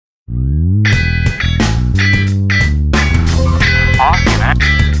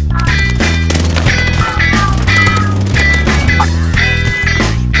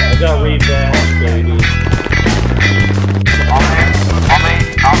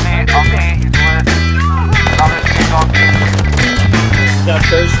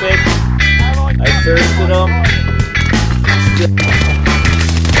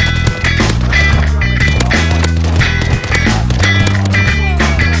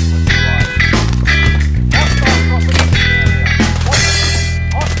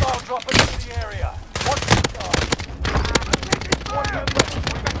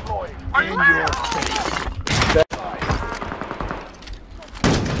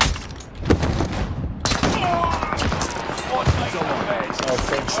don't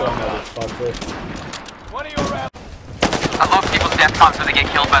think so, motherfucker. I love people's death comes when they get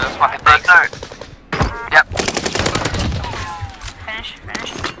killed by those fucking things. Yep. Finish.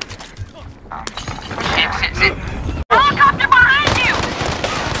 Sit. Helicopter behind you!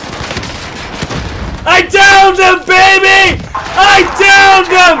 I downed him, baby! I downed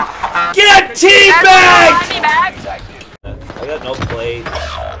him! Get teabagged! I got no plates.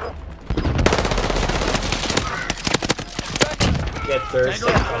 Get thirsty,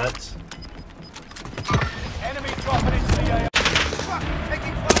 cunts. Enemy dropping into the AR.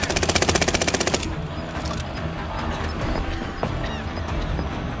 Taking fire.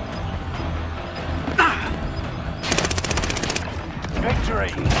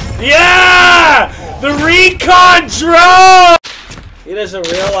 Victory! Yeah! The recon drone! He doesn't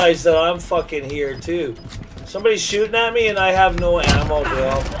realize that I'm fucking here too. Somebody's shooting at me and I have no ammo,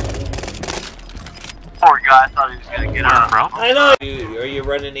 bro. Poor guy, I thought he was gonna get out, bro. I know. Are you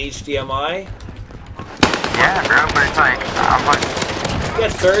running HDMI? Yeah, bro, but it's like, I'm like...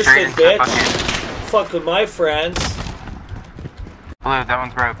 Get thirsty, bitch. Fuck with my friends. Blue, that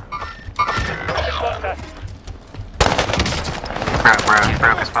one's broke. He's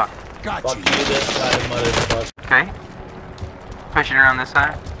broke as fuck. Fuck you, this guy, motherfucker. Okay. Pushing around this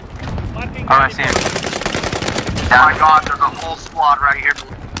side. Oh, I see him. Oh my god, there's a whole squad right here.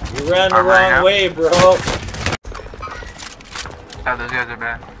 You ran the wrong way, bro. Oh, those guys are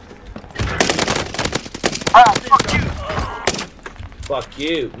bad. Oh, fuck you! Fuck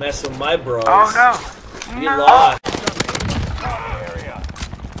you, mess with my bros. Oh no! You lost.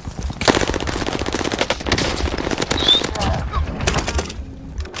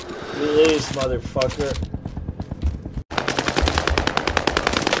 You lose, motherfucker.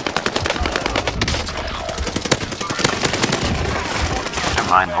 Never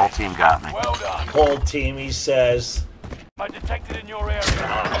mind, the whole team got me. Well done. Whole team, he says. I detected in your area.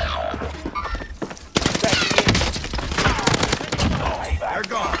 They're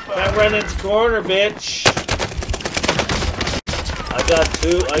gone. Can't run into corner, bitch. I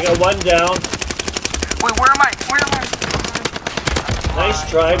got one down. Wait, where am I? Nice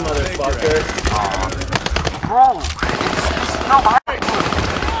try, motherfucker. Bro! No, I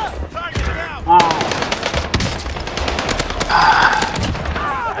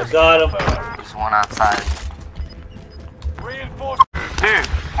got him. There's one outside. Reinforced. Dude!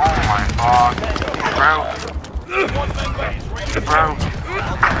 Oh my god. Bro. Man,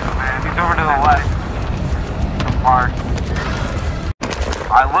 he's over to the left. Mark.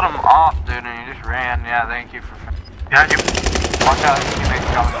 I lit him off, dude, and he just ran. Yeah, thank you for... Behind you. Watch out, you make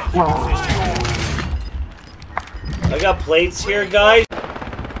it I got plates here, guys.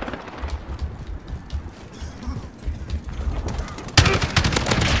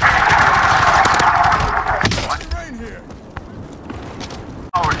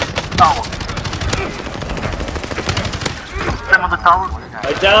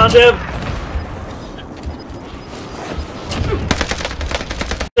 I downed him.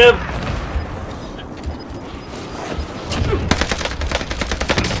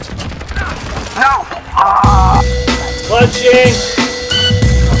 No! Clutching.